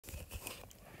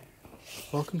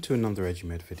Welcome to another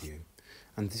EduMed video,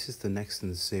 and this is the next in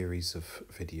the series of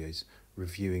videos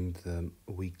reviewing the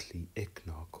weekly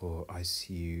ICNARC or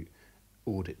ICU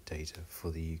Audit data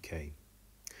for the UK.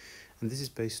 And this is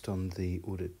based on the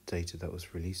audit data that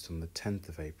was released on the 10th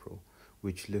of April,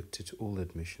 which looked at all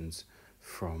admissions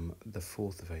from the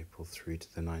 4th of April through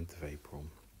to the 9th of April,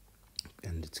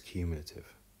 and it's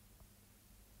cumulative.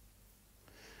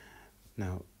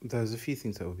 Now, there's a few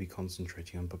things that we'll be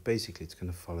concentrating on, but basically it's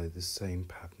going to follow the same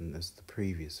pattern as the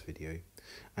previous video,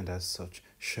 and as such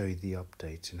show the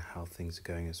update in how things are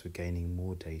going as we're gaining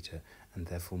more data and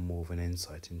therefore more of an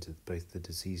insight into both the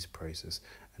disease process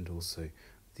and also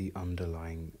the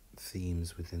underlying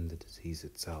themes within the disease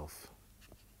itself.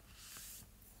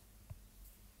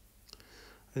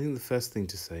 I think the first thing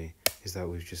to say is that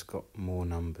we've just got more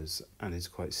numbers, and it's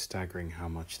quite staggering how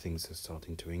much things are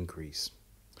starting to increase.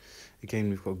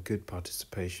 Again, we've got good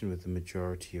participation with the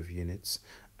majority of units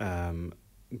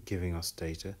giving us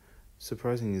data.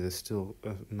 Surprisingly, there's still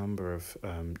a number of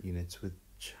units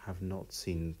which have not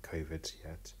seen COVID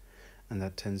yet, and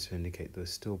that tends to indicate they're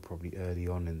still probably early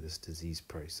on in this disease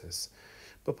process,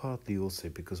 but partly also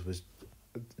because we're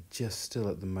just still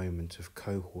at the moment of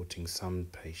cohorting some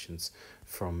patients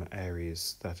from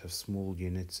areas that have small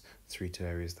units through to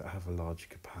areas that have a larger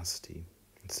capacity.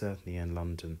 Certainly in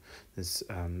London, there's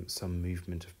some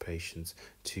movement of patients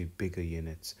to bigger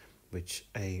units, which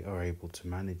are able to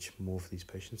manage more of these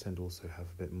patients and also have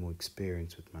a bit more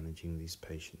experience with managing these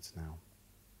patients now.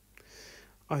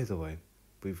 Either way,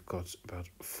 we've got about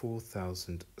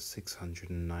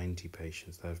 4,690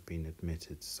 patients that have been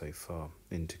admitted so far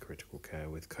into critical care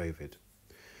with COVID.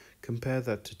 Compare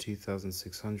that to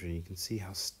 2,600 and you can see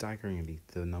how staggeringly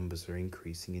the numbers are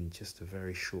increasing in just a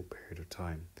very short period of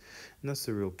time. And that's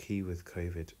the real key with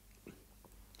COVID.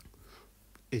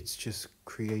 It's just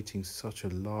creating such a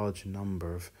large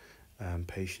number of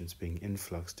patients being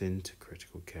influxed into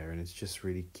critical care, and it's just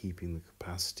really keeping the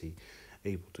capacity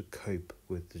able to cope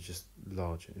with the just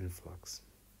larger influx.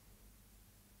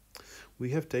 We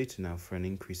have data now for an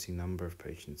increasing number of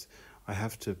patients. I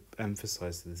have to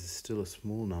emphasize that this is still a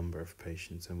small number of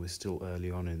patients and we're still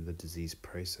early on in the disease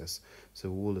process.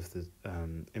 So all of the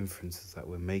inferences that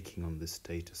we're making on this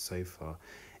data so far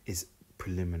is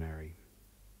preliminary.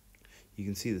 You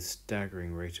can see the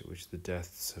staggering rate at which the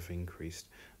deaths have increased,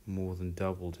 more than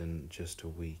doubled in just a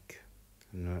week.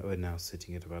 And we're now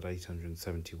sitting at about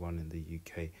 871 in the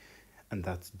UK. And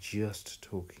that's just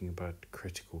talking about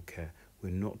critical care.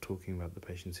 We're not talking about the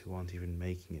patients who aren't even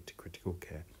making it to critical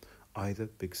care, either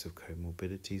because of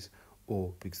comorbidities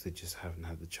or because they just haven't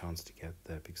had the chance to get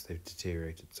there because they've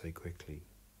deteriorated so quickly.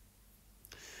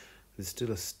 There's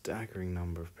still a staggering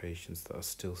number of patients that are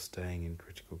still staying in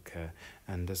critical care,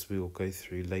 and as we will go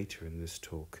through later in this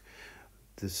talk,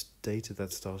 this data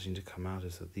that's starting to come out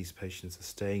is that these patients are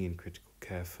staying in critical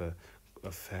care for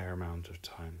a fair amount of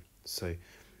time. So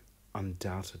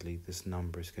undoubtedly this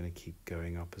number is going to keep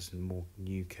going up as more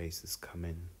new cases come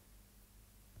in.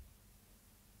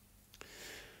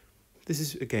 This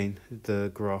is again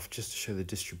the graph just to show the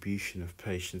distribution of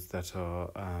patients that are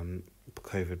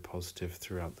COVID positive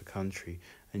throughout the country,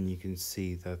 and you can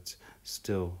see that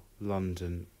still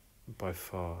London by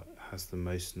far has the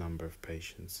most number of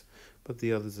patients, but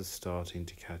the others are starting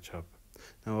to catch up.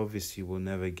 Now obviously we'll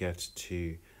never get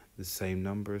to the same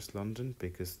number as London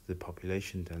because the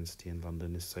population density in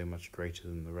London is so much greater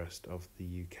than the rest of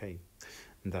the UK,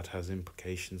 and that has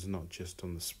implications not just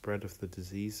on the spread of the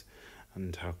disease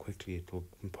and how quickly it will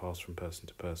pass from person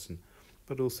to person,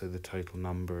 but also the total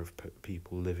number of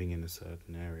people living in a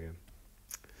certain area.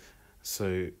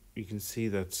 So you can see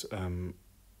that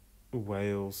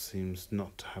Wales seems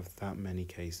not to have that many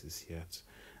cases yet,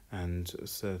 and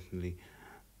certainly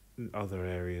other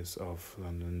areas of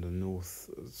London,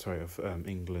 of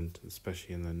England,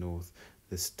 especially in the north,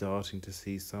 they're starting to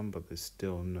see some, but they're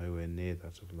still nowhere near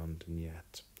that of London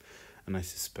yet. And I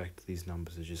suspect these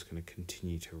numbers are just going to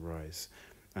continue to rise,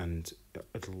 and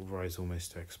it'll rise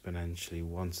almost exponentially.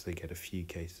 Once they get a few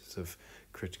cases of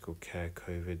critical care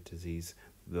COVID disease,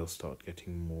 they'll start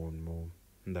getting more and more,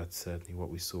 and that's certainly what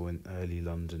we saw in early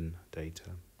London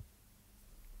data.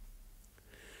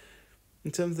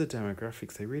 In terms of the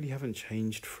demographics, they really haven't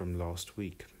changed from last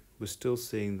week. We're still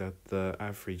seeing that the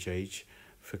average age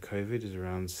for COVID is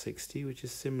around 60, which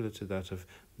is similar to that of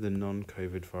the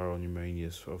non-COVID viral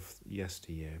pneumonias of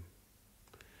yesteryear.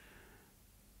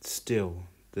 Still,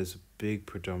 there's a big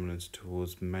predominance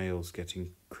towards males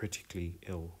getting critically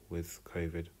ill with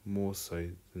COVID, more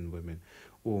so than women,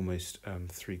 almost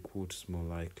 3/4 more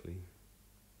likely.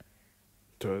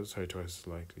 Twice as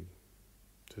likely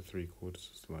to 3/4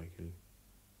 as likely.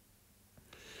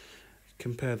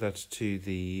 Compare that to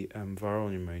the viral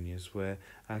pneumonias, where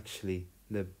actually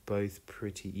they're both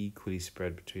pretty equally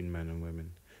spread between men and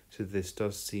women. So this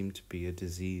does seem to be a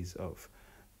disease of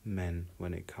men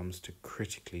when it comes to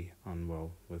critically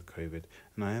unwell with COVID.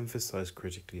 And I emphasize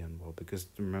critically unwell because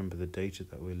remember, the data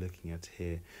that we're looking at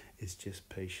here is just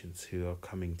patients who are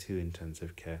coming to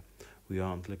intensive care. We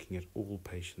aren't looking at all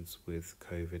patients with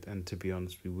COVID, and to be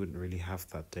honest, we wouldn't really have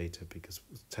that data because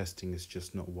testing is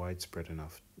just not widespread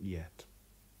enough yet.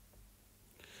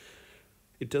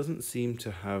 It doesn't seem to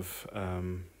have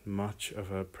much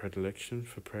of a predilection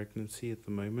for pregnancy at the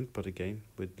moment, but again,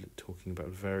 we're talking about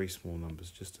very small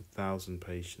numbers, just 1,000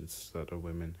 patients that are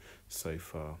women so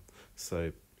far.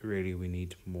 So really we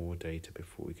need more data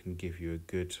before we can give you a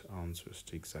good answer as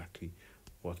to exactly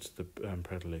what the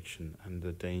predilection and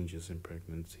the dangers in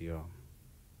pregnancy are.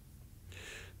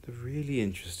 The really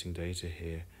interesting data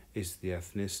here is the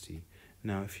ethnicity.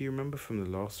 Now, if you remember from the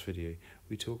last video,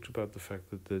 we talked about the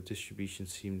fact that the distribution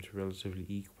seemed relatively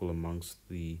equal amongst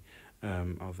the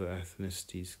other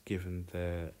ethnicities given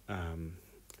their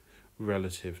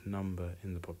relative number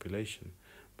in the population.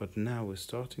 But now we're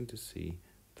starting to see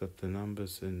that the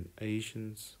numbers in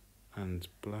Asians and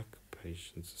black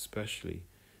patients especially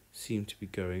seem to be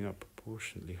going up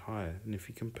proportionately higher. And if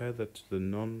you compare that to the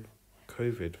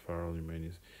non-COVID viral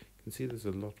pneumonias, you can see there's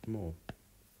a lot more.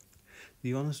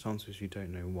 The honest answer is we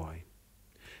don't know why.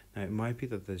 Now, it might be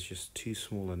that there's just too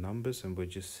small a numbers and we're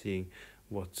just seeing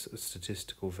what's a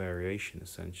statistical variation,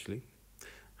 essentially.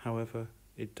 However,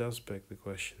 it does beg the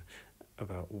question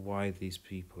about why these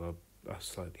people are a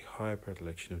slightly higher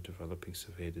predilection of developing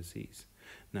severe disease.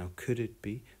 Now, could it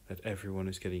be that everyone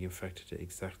is getting infected at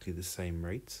exactly the same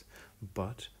rates,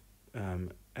 but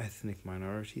ethnic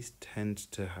minorities tend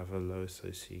to have a lower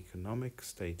socioeconomic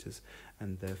status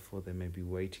and therefore they may be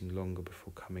waiting longer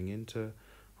before coming into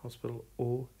hospital?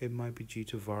 Or it might be due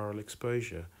to viral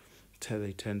exposure.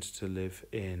 They tend to live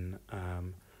in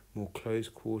more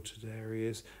close-quartered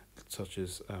areas such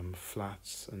as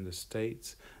flats and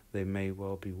estates. They may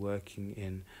well be working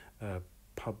in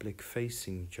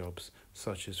public-facing jobs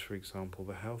such as, for example,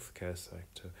 the healthcare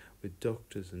sector, with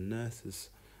doctors and nurses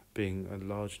being a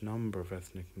large number of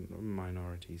ethnic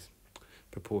minorities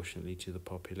proportionately to the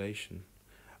population.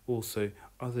 Also,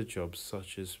 other jobs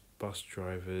such as bus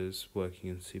drivers, working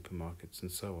in supermarkets and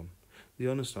so on. The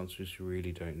honest answer is we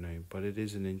really don't know, but it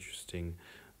is an interesting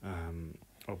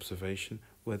observation,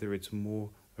 whether it's more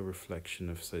a reflection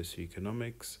of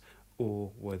socioeconomics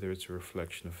or whether it's a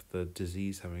reflection of the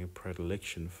disease having a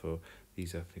predilection for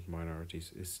these ethnic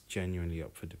minorities is genuinely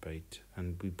up for debate,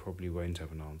 and we probably won't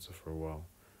have an answer for a while.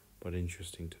 But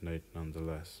interesting to note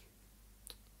nonetheless.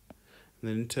 And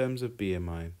then in terms of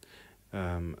BMI,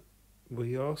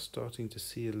 we are starting to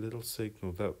see a little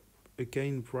signal that,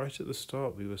 again, right at the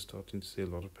start, we were starting to see a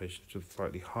lot of patients with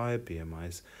slightly higher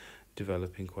BMIs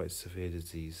developing quite severe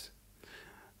disease.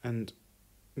 And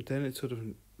then it sort of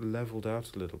leveled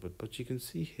out a little bit, but you can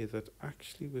see here that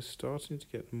actually we're starting to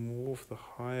get more of the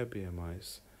higher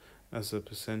BMIs as a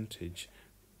percentage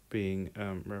being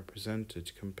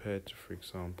represented compared to, for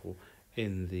example,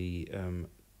 in the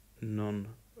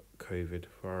non-COVID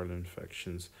viral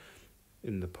infections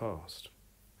in the past.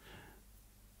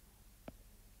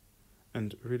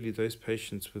 And really those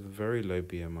patients with very low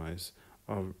BMIs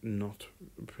are not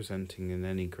presenting in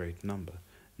any great number.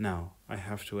 Now, I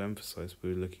have to emphasize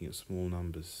we're looking at small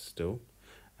numbers still,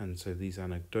 and so these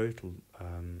anecdotal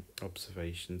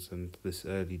observations and this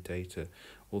early data,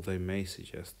 although may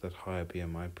suggest that higher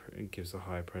BMI gives a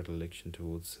higher predilection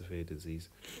towards severe disease,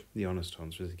 the honest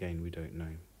answer is, again, we don't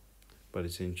know. But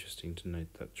it's interesting to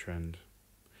note that trend.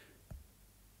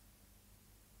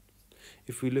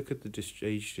 If we look at the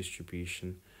age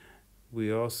distribution,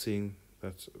 we are seeing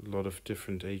that a lot of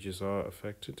different ages are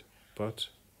affected, but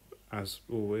as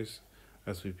always,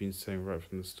 as we've been saying right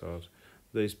from the start,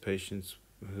 those patients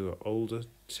who are older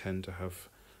tend to have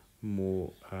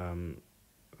more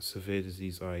severe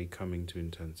disease, i.e. coming to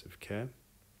intensive care,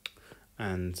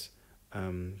 and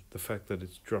the fact that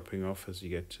it's dropping off as you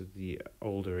get to the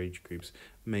older age groups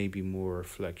may be more a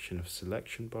reflection of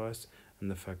selection bias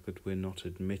and the fact that we're not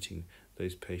admitting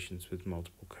those patients with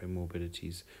multiple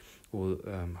comorbidities or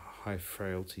high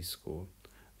frailty score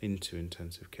into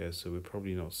intensive care. So we're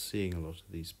probably not seeing a lot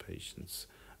of these patients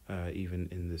even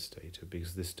in this data,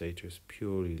 because this data is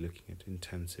purely looking at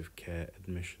intensive care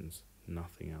admissions,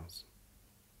 nothing else.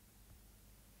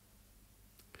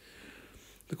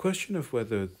 The question of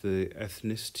whether the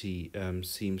ethnicity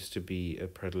seems to be a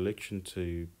predilection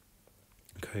to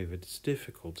COVID is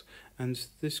difficult, and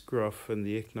this graph and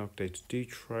the ICNARC data do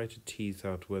try to tease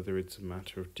out whether it's a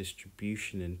matter of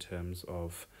distribution in terms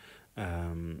of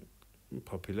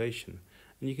population.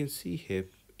 And you can see here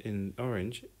in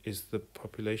orange is the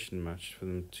population matched for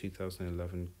the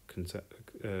 2011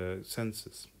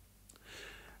 census.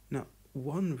 Now,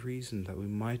 one reason that we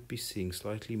might be seeing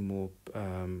slightly more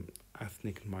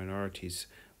ethnic minorities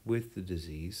with the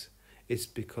disease is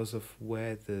because of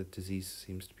where the disease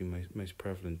seems to be most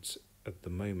prevalent at the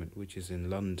moment, which is in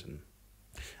London.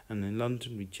 And in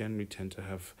London, we generally tend to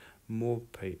have more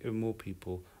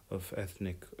people of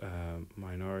ethnic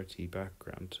minority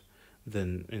background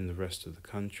than in the rest of the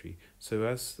country. So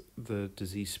as the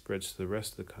disease spreads to the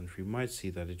rest of the country, we might see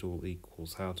that it all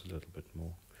equals out a little bit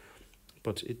more.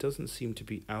 But it doesn't seem to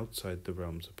be outside the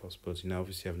realms of possibility. Now,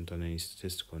 obviously, I haven't done any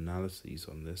statistical analyses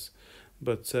on this,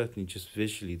 but certainly just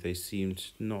visually, they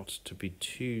seemed not to be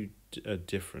too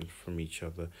different from each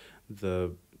other.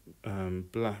 The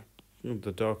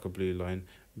darker blue line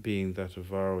being that of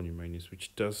viral pneumonias,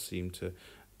 which does seem to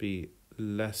be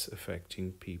less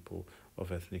affecting people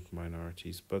of ethnic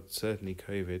minorities, but certainly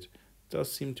COVID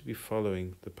does seem to be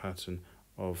following the pattern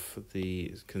of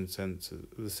the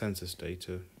census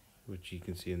data, which you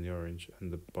can see in the orange,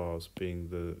 and the bars being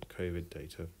the COVID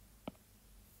data.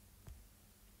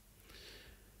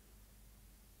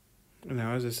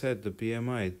 Now, as I said, the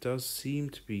BMI does seem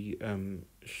to be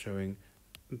showing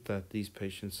that these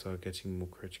patients are getting more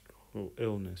critical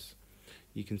illness.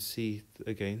 You can see,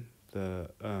 again,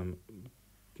 the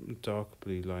dark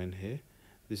blue line here.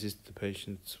 This is the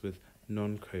patients with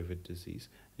non-COVID disease.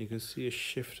 You can see a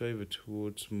shift over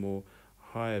towards more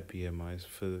higher BMIs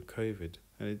for the COVID.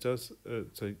 And it does,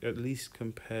 so at least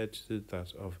compared to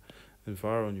that of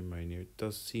viral pneumonia, it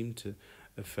does seem to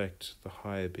affect the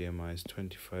higher BMIs,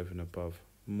 25 and above,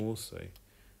 more so.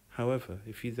 However,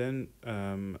 if you then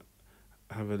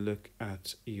have a look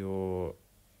at your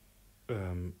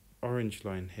orange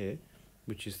line here,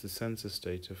 which is the census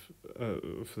data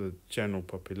for the general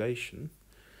population,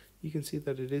 you can see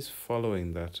that it is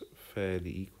following that fairly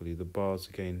equally, the bars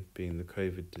again being the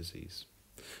COVID disease.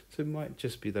 So it might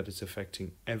just be that it's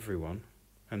affecting everyone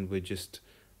and we're just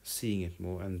seeing it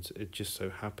more, and it just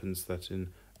so happens that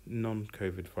in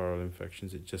non-COVID viral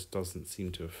infections it just doesn't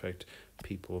seem to affect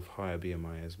people of higher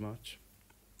BMI as much.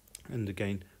 And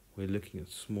again, we're looking at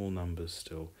small numbers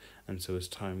still, and so as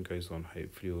time goes on,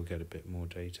 hopefully we'll get a bit more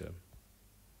data.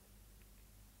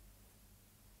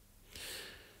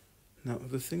 Now,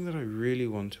 the thing that I really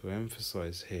want to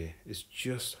emphasize here is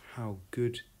just how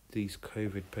good these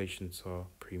COVID patients are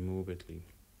pre-morbidly.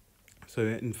 So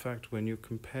in fact, when you're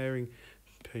comparing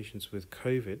patients with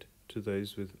COVID to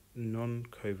those with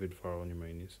non-COVID viral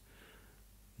pneumonias,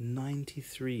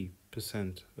 93%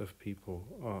 of people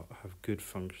have good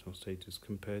functional status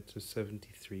compared to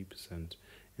 73%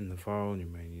 in the viral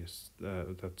pneumonias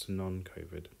that's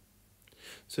non-COVID.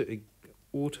 So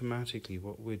automatically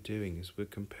what we're doing is we're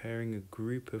comparing a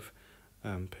group of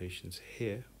patients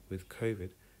here with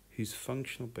COVID whose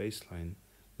functional baseline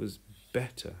was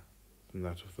better than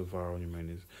that of the viral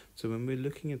pneumonias. So when we're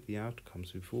looking at the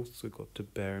outcomes, we've also got to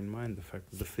bear in mind the fact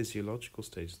that the physiological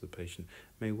status of the patient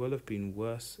may well have been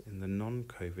worse in the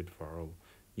non-COVID viral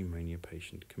pneumonia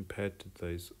patient compared to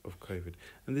those of COVID.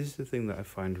 And this is the thing that I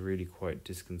find really quite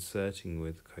disconcerting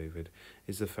with COVID,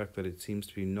 is the fact that it seems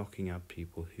to be knocking out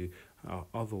people who are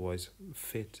otherwise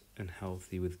fit and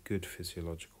healthy with good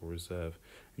physiological reserve.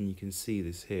 And you can see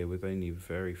this here with only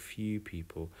very few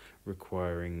people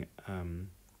requiring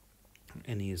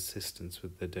any assistance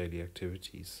with their daily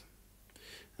activities.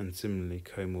 And similarly,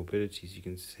 comorbidities, you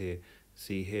can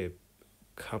see here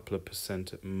a couple of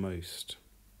 % at most.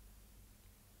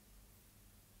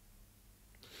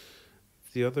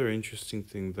 The other interesting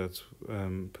thing that's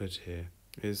put here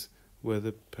is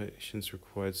whether patients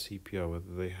required CPR,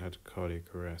 whether they had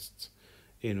cardiac arrests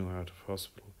in or out of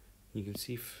hospital. You can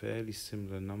see fairly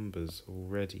similar numbers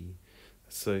already.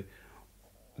 So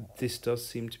this does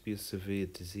seem to be a severe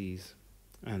disease,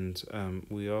 and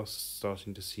we are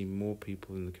starting to see more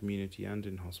people in the community and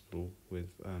in hospital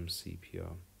with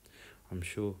CPR. I'm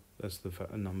sure as the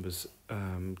numbers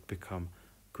become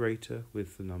greater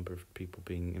with the number of people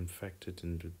being infected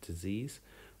and with disease,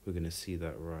 we're going to see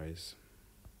that rise.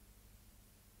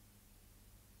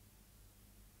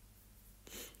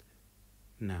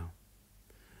 Now,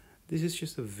 this is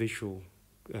just a visual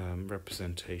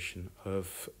representation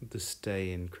of the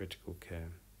stay in critical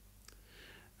care.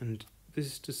 And this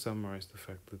is to summarize the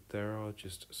fact that there are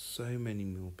just so many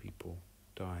more people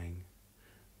dying.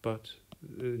 But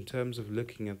in terms of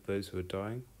looking at those who are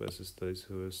dying versus those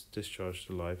who are discharged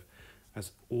alive,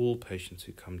 as all patients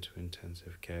who come to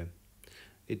intensive care,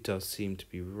 it does seem to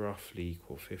be roughly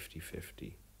equal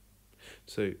 50-50.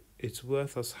 So it's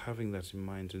worth us having that in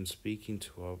mind and speaking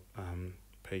to our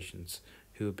patients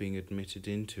who are being admitted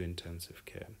into intensive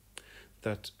care,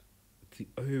 that the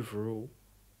overall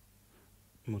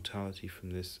mortality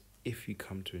from this, if you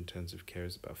come to intensive care,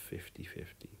 is about 50-50.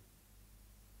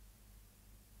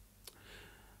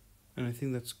 And I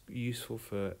think that's useful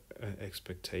for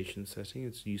expectation setting.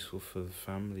 It's useful for the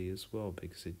family as well,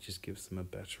 because it just gives them a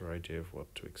better idea of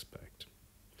what to expect.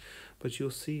 But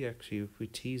you'll see, actually, if we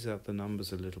tease out the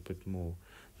numbers a little bit more,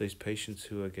 those patients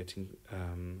who are getting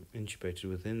intubated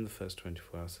within the first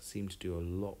 24 hours seem to do a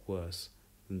lot worse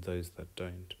than those that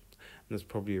don't. And that's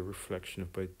probably a reflection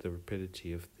of both the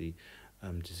rapidity of the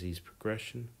disease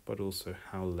progression, but also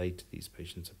how late these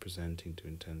patients are presenting to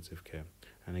intensive care.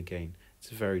 And again, it's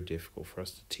very difficult for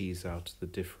us to tease out the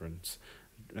difference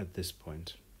at this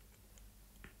point.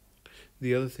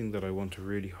 The other thing that I want to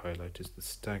really highlight is the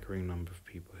staggering number of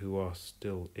people who are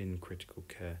still in critical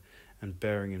care. And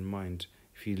bearing in mind,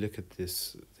 if you look at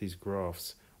these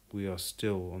graphs, we are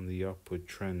still on the upward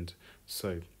trend.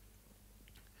 So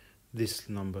this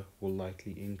number will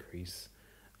likely increase,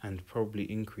 and probably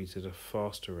increase at a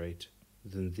faster rate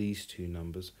than these two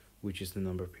numbers, which is the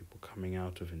number of people coming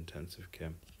out of intensive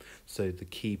care. So the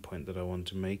key point that I want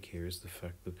to make here is the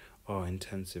fact that our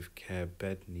intensive care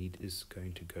bed need is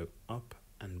going to go up,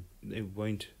 and it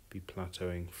won't be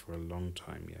plateauing for a long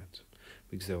time yet,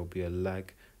 because there will be a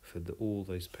lag for all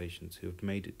those patients who have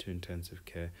made it to intensive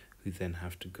care, who then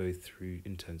have to go through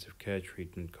intensive care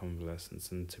treatment,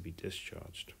 convalescence, and to be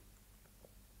discharged.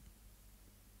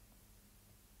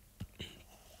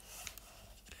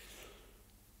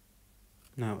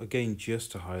 Now, again,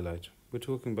 just to highlight, we're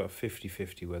talking about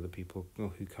 50-50 whether people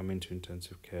who come into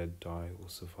intensive care die or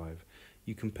survive.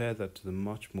 You compare that to the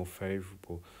much more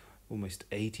favourable, almost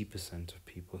 80% of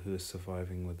people who are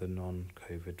surviving with a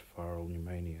non-COVID viral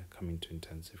pneumonia coming to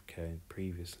intensive care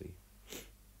previously.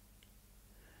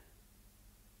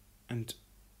 And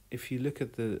if you look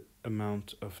at the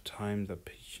amount of time that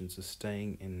patients are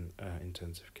staying in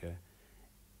intensive care,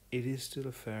 it is still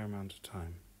a fair amount of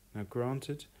time. Now,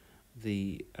 granted,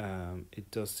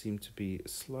 it does seem to be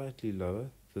slightly lower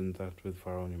than that with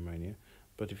viral pneumonia,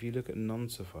 but if you look at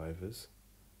non-survivors,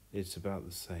 it's about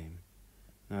the same.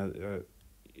 Now,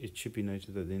 it should be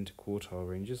noted that the interquartile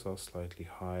ranges are slightly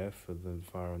higher for the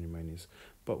viral pneumonias,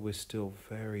 but we're still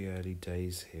very early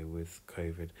days here with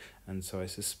COVID, and so I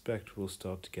suspect we'll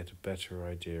start to get a better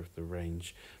idea of the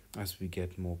range as we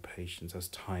get more patients, as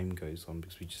time goes on,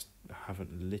 because we just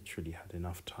haven't literally had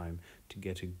enough time to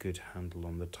get a good handle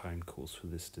on the time course for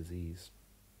this disease.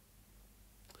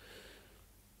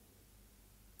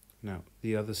 Now,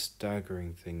 the other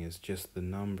staggering thing is just the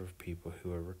number of people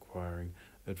who are requiring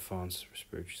advanced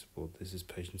respiratory support. This is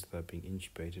patients that are being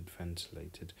intubated,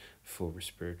 ventilated for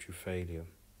respiratory failure.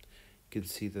 You can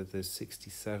see that there's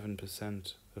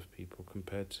 67% of people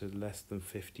compared to less than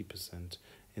 50%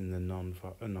 in the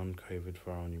non-COVID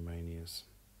viral pneumonias.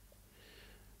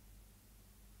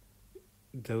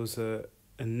 There was an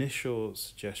initial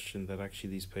suggestion that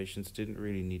actually these patients didn't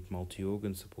really need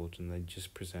multi-organ support and they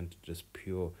just presented as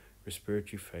pure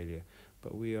respiratory failure,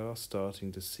 but we are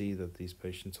starting to see that these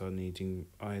patients are needing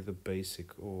either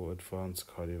basic or advanced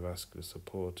cardiovascular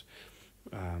support,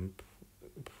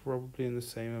 probably in the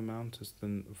same amount as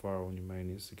the viral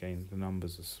pneumonias. Again, the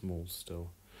numbers are small still,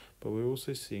 but we're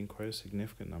also seeing quite a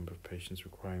significant number of patients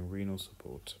requiring renal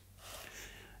support.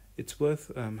 It's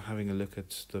worth having a look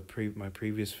at my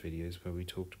previous videos where we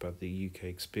talked about the UK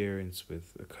experience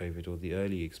with COVID, or the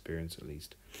early experience at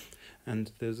least.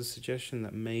 And there's a suggestion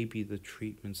that maybe the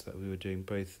treatments that we were doing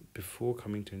both before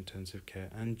coming to intensive care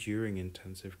and during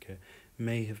intensive care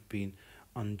may have been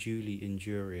unduly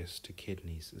injurious to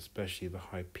kidneys, especially the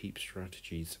high PEEP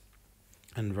strategies,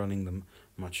 and running them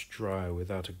much drier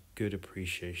without a good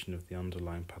appreciation of the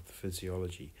underlying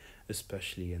pathophysiology,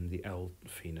 especially in the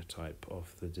L-Phenotype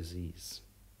of the disease.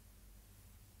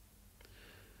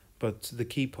 But the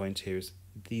key point here is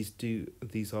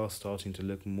these are starting to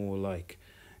look more like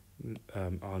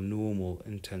our normal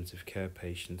intensive care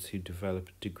patients who develop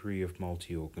a degree of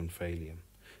multi-organ failure.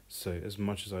 So as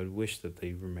much as I'd wish that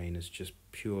they remain as just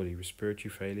purely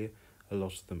respiratory failure, a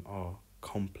lot of them are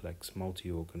complex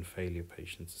multi-organ failure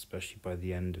patients, especially by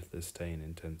the end of their stay in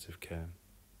intensive care.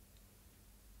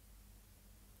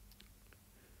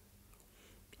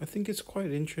 I think it's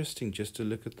quite interesting just to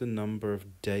look at the number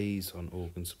of days on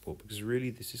organ support, because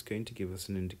really this is going to give us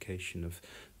an indication of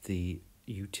the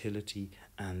utility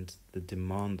and the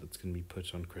demand that's going to be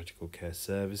put on critical care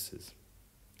services.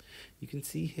 You can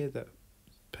see here that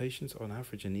patients on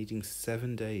average are needing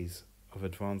 7 days of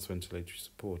advanced ventilatory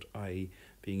support, i.e.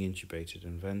 being intubated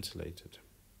and ventilated.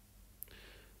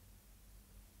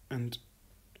 And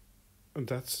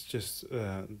that's just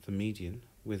the median,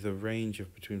 with a range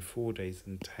of between 4 days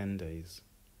and 10 days.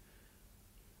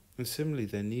 And similarly,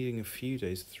 they're needing a few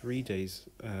days, 3 days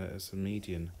as a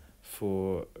median,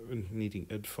 for needing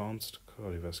advanced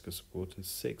cardiovascular support, and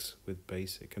 6 with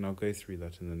basic. And I'll go through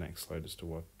that in the next slide as to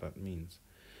what that means.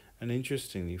 And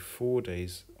interestingly, 4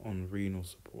 days on renal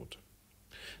support.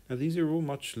 Now, these are all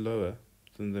much lower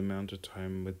than the amount of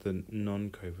time with the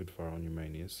non-COVID viral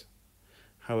pneumonias.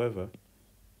 However,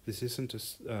 this isn't a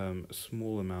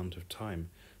small amount of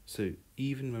time. So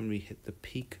even when we hit the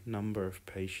peak number of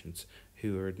patients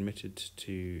who are admitted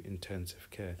to intensive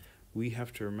care, we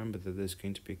have to remember that there's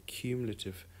going to be a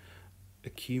cumulative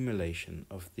accumulation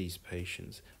of these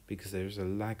patients, because there is a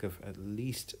lag of at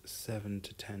least 7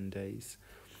 to 10 days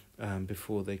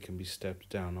before they can be stepped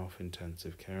down off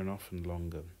intensive care, and often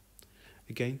longer.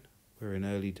 Again, we're in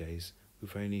early days.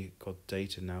 We've only got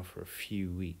data now for a few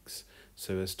weeks,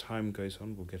 so as time goes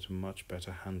on, we'll get a much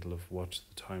better handle of what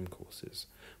the time course is.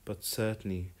 But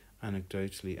certainly,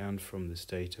 anecdotally and from this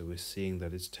data, we're seeing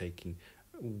that it's taking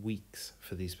weeks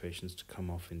for these patients to come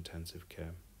off intensive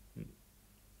care.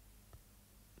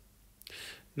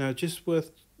 Now, just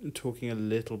worth talking a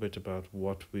little bit about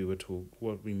what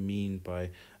we mean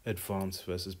by advanced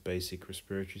versus basic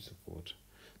respiratory support.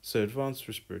 So advanced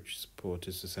respiratory support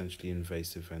is essentially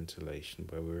invasive ventilation,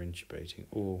 where we're intubating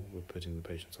or we're putting the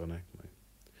patients on ECMO.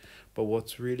 But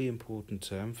what's really important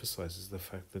to emphasize is the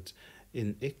fact that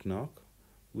in ICNARC,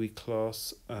 we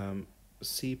class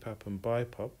CPAP and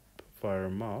BiPAP via a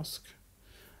mask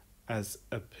as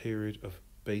a period of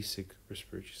basic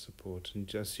respiratory support. And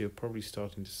just you're probably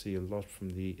starting to see a lot from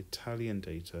the Italian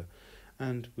data,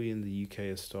 and we in the UK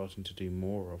are starting to do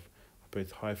more of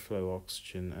both high flow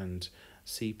oxygen and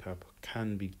CPAP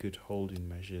can be good holding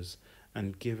measures,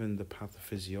 and given the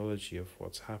pathophysiology of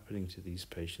what's happening to these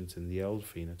patients in the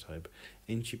L-Phenotype,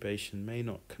 intubation may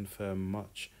not confer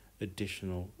much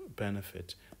additional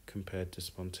benefit compared to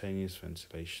spontaneous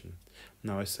ventilation.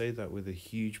 Now, I say that with a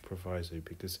huge proviso,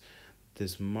 because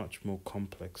there's much more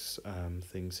complex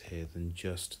things here than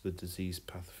just the disease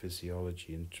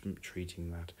pathophysiology and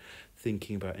treating that.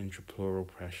 Thinking about intrapleural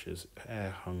pressures,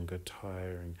 air hunger,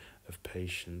 tiring of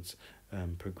patients,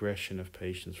 progression of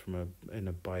patients in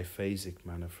a biphasic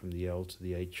manner from the L to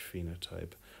the H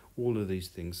phenotype. All of these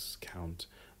things count,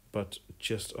 but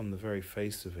just on the very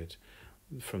face of it,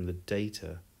 from the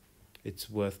data, it's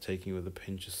worth taking with a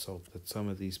pinch of salt that some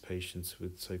of these patients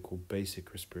with so-called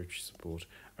basic respiratory support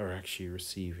are actually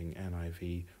receiving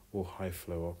NIV or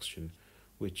high-flow oxygen,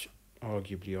 which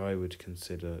arguably I would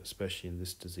consider, especially in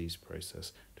this disease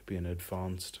process, to be an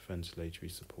advanced ventilatory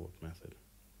support method.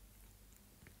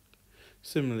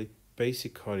 Similarly,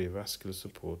 basic cardiovascular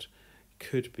support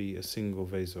could be a single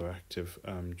vasoactive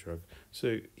drug.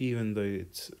 So even though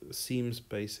it seems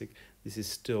basic, this is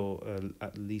still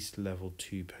at least level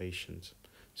 2 patient.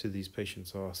 So these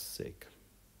patients are sick.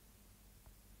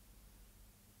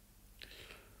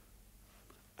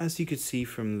 As you could see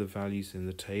from the values in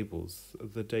the tables,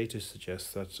 the data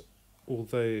suggests that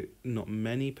although not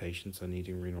many patients are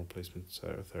needing renal replacement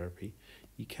therapy,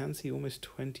 you can see almost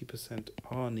 20%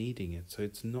 are needing it. So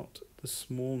it's not the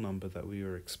small number that we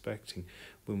were expecting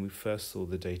when we first saw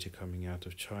the data coming out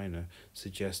of China,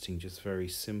 suggesting just very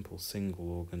simple single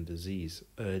organ disease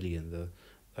early in the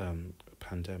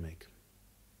pandemic.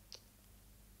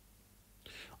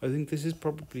 I think this is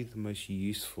probably the most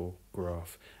useful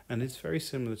graph, and it's very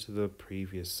similar to the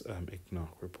previous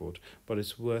ICNARC report, but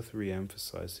it's worth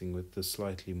re-emphasizing with the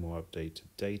slightly more updated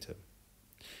data.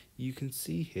 You can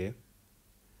see here,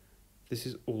 this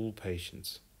is all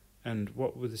patients, and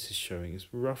what this is showing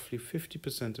is roughly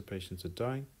 50% of patients are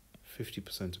dying,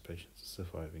 50% of patients are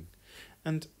surviving.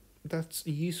 And that's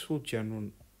useful general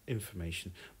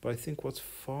information, but I think what's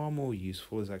far more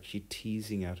useful is actually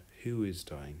teasing out who is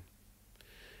dying.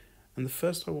 And the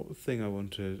first thing I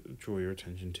want to draw your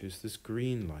attention to is this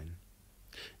green line.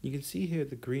 You can see here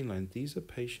the green line, these are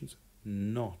patients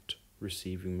not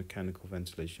receiving mechanical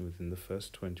ventilation within the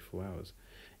first 24 hours.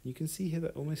 You can see here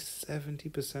that almost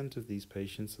 70% of these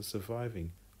patients are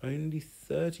surviving. Only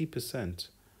 30%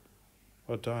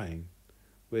 are dying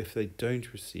if they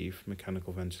don't receive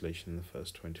mechanical ventilation in the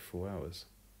first 24 hours.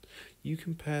 You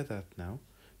compare that now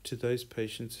to those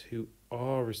patients who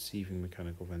are receiving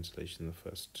mechanical ventilation in the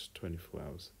first 24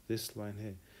 hours. This line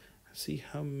here. See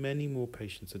how many more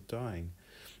patients are dying.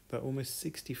 That almost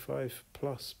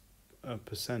 65%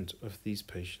 of these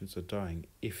patients are dying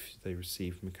if they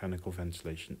receive mechanical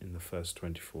ventilation in the first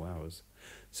 24 hours.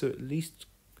 So at least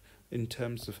in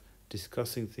terms of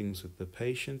discussing things with the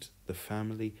patient, the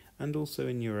family, and also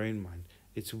in your own mind,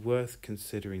 it's worth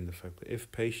considering the fact that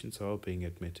if patients are being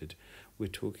admitted, we're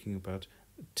talking about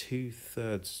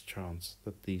 2/3 chance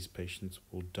that these patients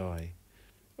will die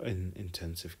in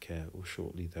intensive care or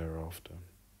shortly thereafter.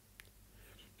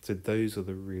 So those are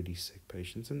the really sick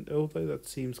patients, and although that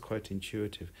seems quite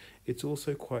intuitive, it's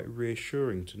also quite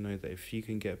reassuring to know that if you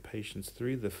can get patients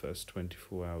through the first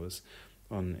 24 hours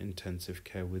on intensive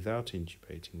care without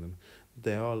intubating them,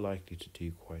 they are likely to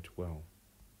do quite well.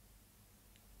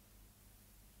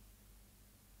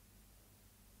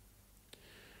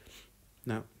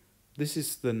 Now, this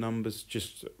is the numbers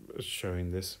just showing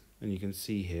this, and you can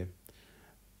see here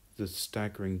the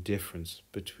staggering difference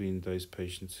between those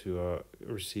patients who are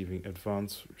receiving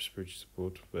advanced respiratory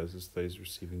support versus those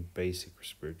receiving basic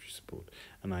respiratory support.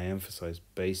 And I emphasize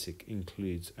basic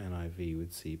includes NIV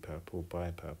with CPAP or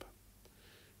BiPAP.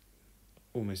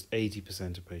 Almost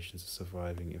 80% of patients are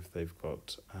surviving if they've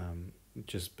got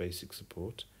just basic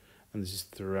support, and this is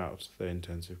throughout their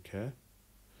intensive care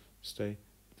stay.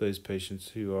 Those patients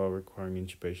who are requiring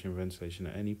intubation and ventilation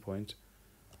at any point,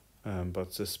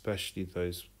 but especially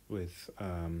those with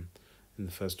in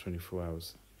the first 24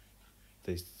 hours,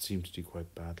 they seem to do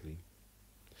quite badly.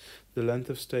 The length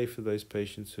of stay for those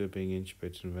patients who are being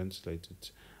intubated and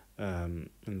ventilated in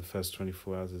the first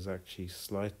 24 hours is actually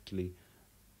slightly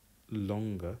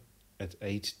longer at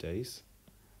 8 days,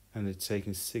 and it's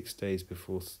taking 6 days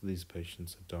before these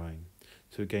patients are dying.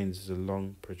 So again, this is a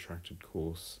long, protracted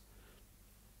course.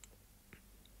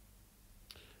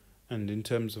 And in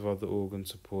terms of other organ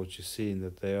support, you're seeing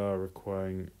that they are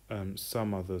requiring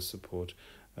some other support.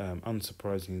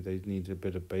 Unsurprisingly, they need a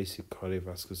bit of basic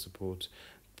cardiovascular support.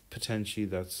 Potentially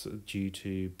that's due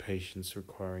to patients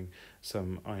requiring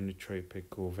some inotropic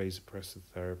or vasopressor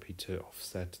therapy to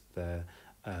offset their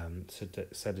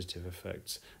sedative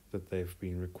effects that they've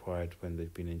been required when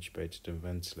they've been intubated and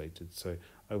ventilated. So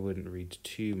I wouldn't read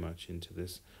too much into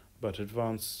this. But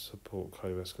advanced support,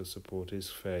 cardiovascular support, is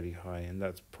fairly high, and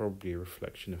that's probably a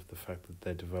reflection of the fact that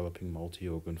they're developing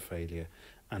multi-organ failure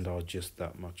and are just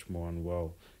that much more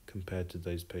unwell compared to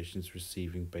those patients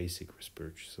receiving basic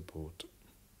respiratory support.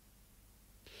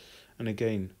 And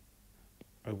again,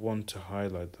 I want to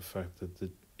highlight the fact that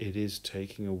it is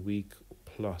taking a week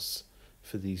plus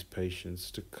for these patients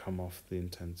to come off the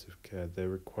intensive care. They're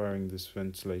requiring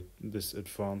this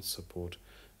advanced support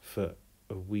for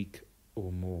a week or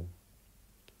more.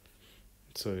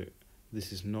 So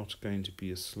this is not going to be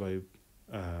a slow,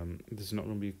 this is not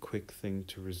going to be a quick thing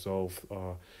to resolve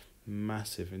our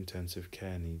massive intensive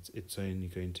care needs. It's only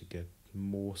going to get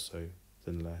more so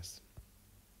than less.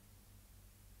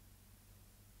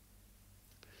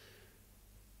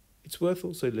 It's worth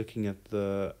also looking at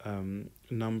the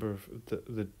number of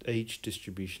the age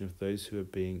distribution of those who are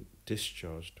being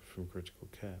discharged from critical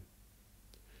care.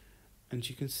 And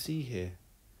you can see here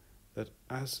that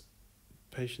as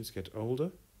patients get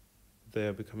older, they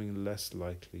are becoming less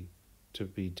likely to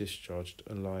be discharged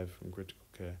alive from critical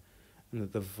care, and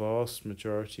that the vast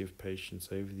majority of patients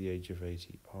over the age of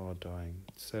 80 are dying.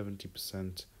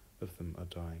 70% of them are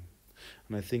dying.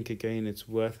 And I think, again, it's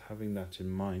worth having that in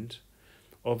mind.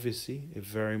 Obviously, it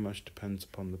very much depends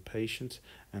upon the patient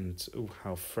and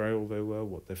how frail they were,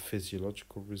 what their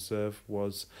physiological reserve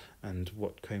was, and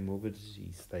what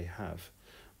comorbidities they have.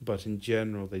 But in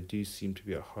general, they do seem to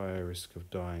be at higher risk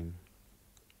of dying.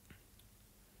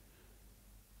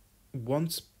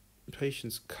 Once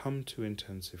patients come to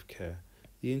intensive care,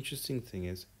 the interesting thing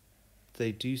is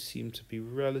they do seem to be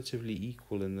relatively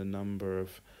equal in the number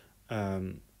of,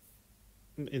 in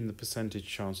the percentage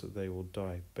chance that they will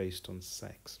die based on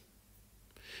sex.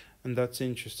 And that's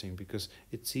interesting because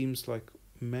it seems like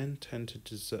men tend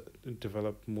to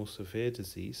develop more severe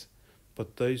disease,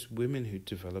 but those women who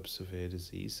develop severe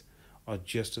disease are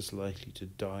just as likely to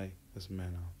die as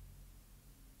men are.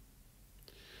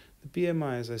 The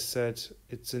BMI, as I said,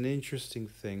 it's an interesting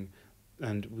thing,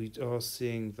 and we are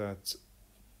seeing that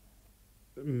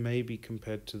maybe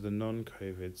compared to the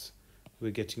non-COVIDs,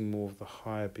 we're getting more of the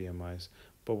higher BMIs.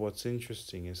 But what's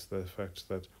interesting is the fact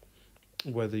that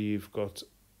whether if you've got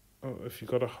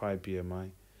a high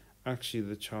BMI, actually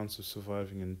the chance of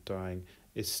surviving and dying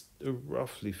is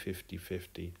roughly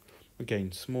 50-50.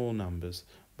 Again, small numbers,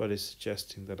 but it's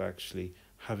suggesting that actually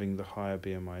having the higher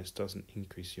BMIs doesn't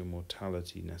increase your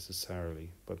mortality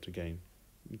necessarily. But again,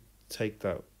 take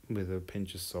that with a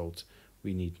pinch of salt.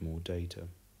 We need more data.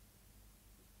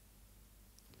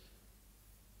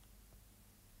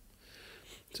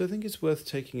 So I think it's worth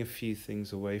taking a few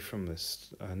things away from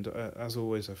this, and as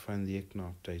always, I find the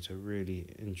ICNARC data really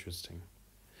interesting.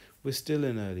 We're still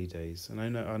in early days, and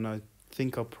I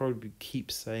think I'll probably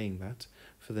keep saying that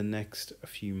for the next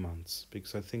few months,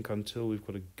 because I think until we've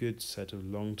got a good set of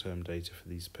long-term data for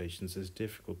these patients, it's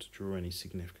difficult to draw any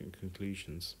significant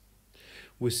conclusions.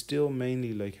 We're still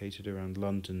mainly located around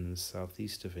London and the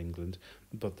southeast of England,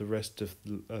 but the rest of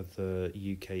the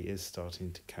UK is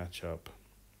starting to catch up.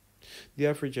 The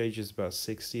average age is about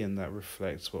 60, and that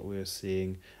reflects what we're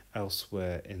seeing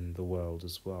elsewhere in the world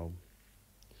as well.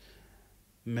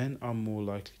 Men are more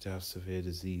likely to have severe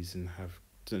disease and have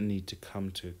to need to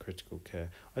come to critical care.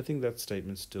 I think that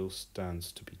statement still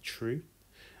stands to be true.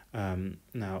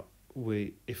 Now,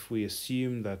 if we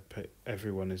assume that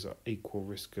everyone is at equal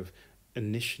risk of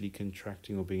initially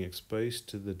contracting or being exposed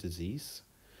to the disease,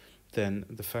 then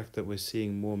the fact that we're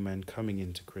seeing more men coming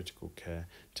into critical care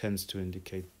tends to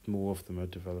indicate more of them are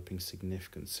developing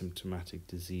significant symptomatic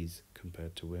disease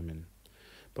compared to women.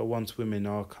 But once women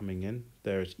are coming in,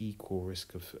 they're at equal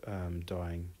risk of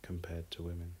dying compared to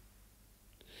women.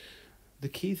 The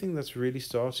key thing that's really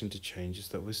starting to change is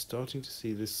that we're starting to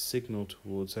see this signal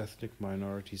towards ethnic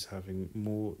minorities having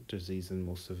more disease and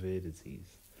more severe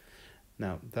disease.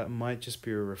 Now, that might just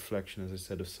be a reflection, as I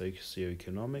said, of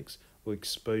socioeconomics or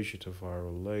exposure to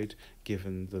viral load,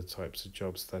 given the types of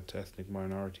jobs that ethnic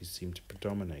minorities seem to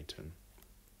predominate in.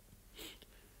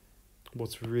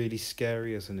 What's really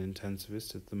scary as an intensivist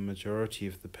is that the majority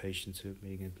of the patients who are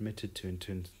being admitted to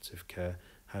intensive care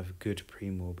have good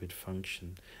premorbid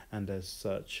function, and as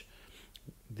such,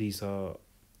 these are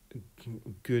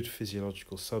good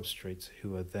physiological substrates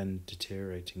who are then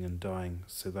deteriorating and dying,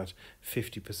 so that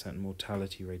 50%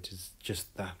 mortality rate is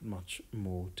just that much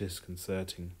more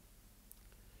disconcerting.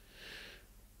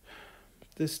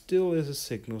 There still is a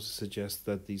signal to suggest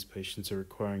that these patients are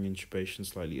requiring intubation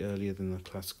slightly earlier than the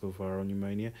classical viral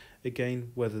pneumonia.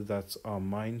 Again, whether that's our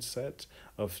mindset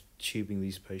of tubing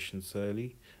these patients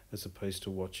early as opposed to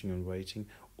watching and waiting,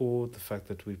 or the fact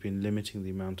that we've been limiting the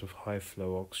amount of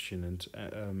high-flow oxygen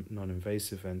and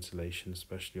non-invasive ventilation,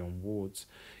 especially on wards,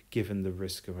 given the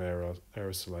risk of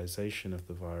aerosolization of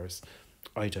the virus,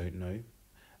 I don't know.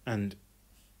 And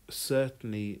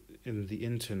certainly in the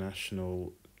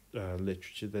international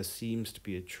literature, there seems to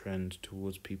be a trend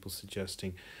towards people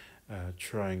suggesting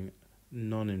trying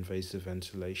non-invasive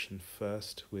ventilation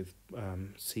first with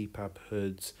CPAP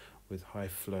hoods, with high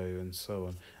flow and so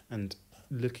on. And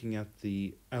looking at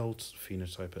the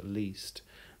L-Phenotype at least,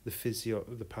 the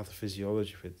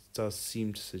pathophysiology of it does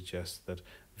seem to suggest that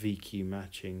VQ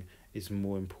matching is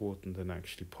more important than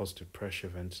actually positive pressure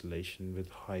ventilation with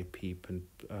high PEEP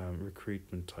and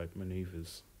recruitment type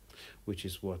maneuvers, which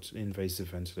is what invasive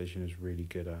ventilation is really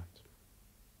good at.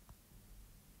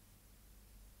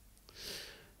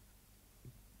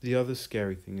 The other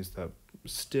scary thing is that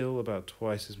still about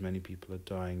twice as many people are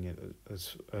dying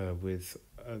as with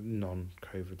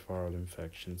non-COVID viral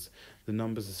infections. The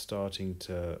numbers are starting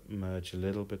to merge a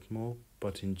little bit more,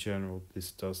 but in general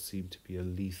this does seem to be a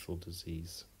lethal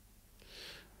disease.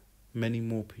 Many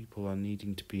more people are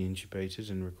needing to be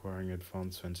intubated and requiring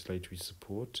advanced ventilatory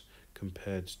support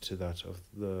compared to that of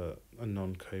the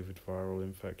non-COVID viral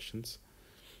infections.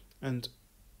 And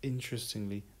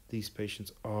interestingly, these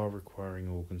patients are requiring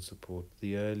organ support.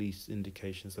 The early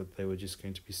indications that they were just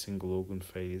going to be single organ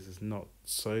failures is not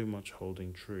so much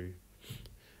holding true.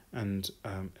 And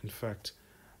in fact,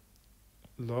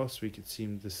 last week it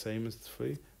seemed the same as the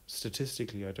flu.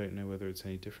 Statistically, I don't know whether it's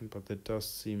any different, but there does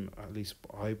seem, at least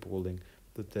eyeballing,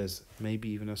 that there's maybe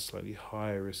even a slightly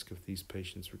higher risk of these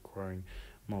patients requiring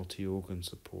multi-organ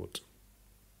support.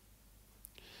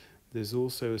 There's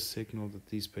also a signal that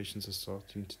these patients are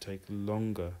starting to take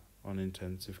longer on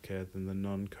intensive care than the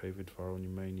non-COVID viral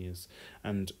pneumonias,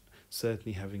 and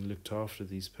certainly having looked after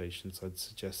these patients, I'd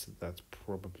suggest that that's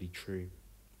probably true.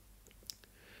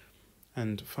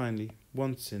 And finally,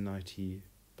 once in ITU,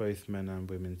 both men and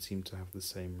women seem to have the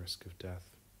same risk of death.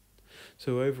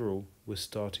 So overall, we're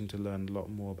starting to learn a lot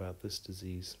more about this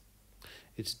disease.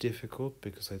 It's difficult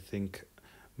because I think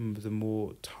the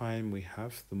more time we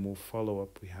have, the more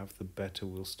follow-up we have, the better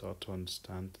we'll start to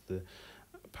understand the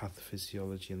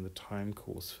pathophysiology and the time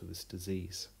course for this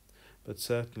disease. But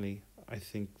certainly, I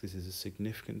think this is a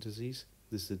significant disease.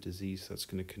 This is a disease that's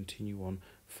going to continue on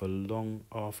for long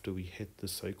after we hit the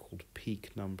so-called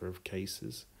peak number of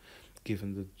cases,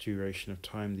 given the duration of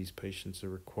time these patients are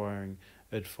requiring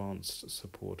advanced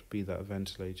support, be that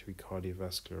ventilatory,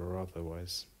 cardiovascular, or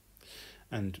otherwise.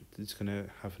 And it's going to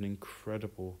have an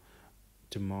incredible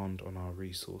demand on our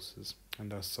resources,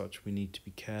 and as such we need to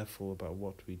be careful about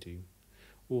what we do.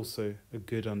 Also, a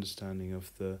good understanding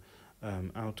of the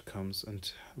outcomes,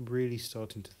 and really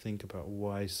starting to think about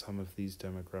why some of these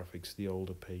demographics, the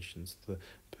older patients, the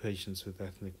patients with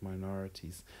ethnic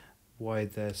minorities, why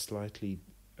they're slightly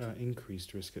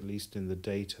increased risk, at least in the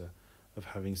data, of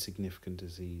having significant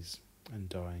disease and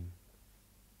dying.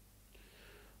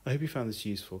 I hope you found this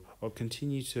useful. I'll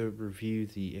continue to review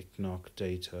the ICNARC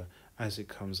data as it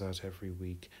comes out every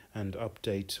week and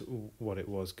update what it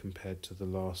was compared to the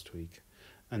last week.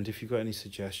 And if you've got any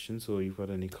suggestions or you've got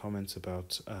any comments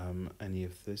about any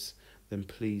of this, then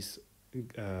please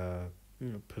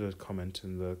put a comment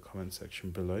in the comment section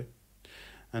below.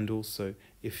 And also,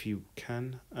 if you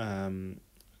can,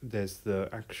 there's the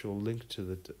actual link to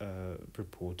the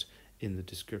report in the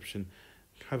description.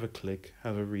 Have a click,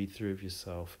 have a read through of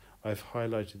yourself. I've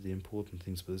highlighted the important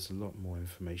things, but there's a lot more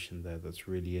information there that's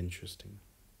really interesting.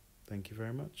 Thank you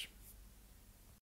very much.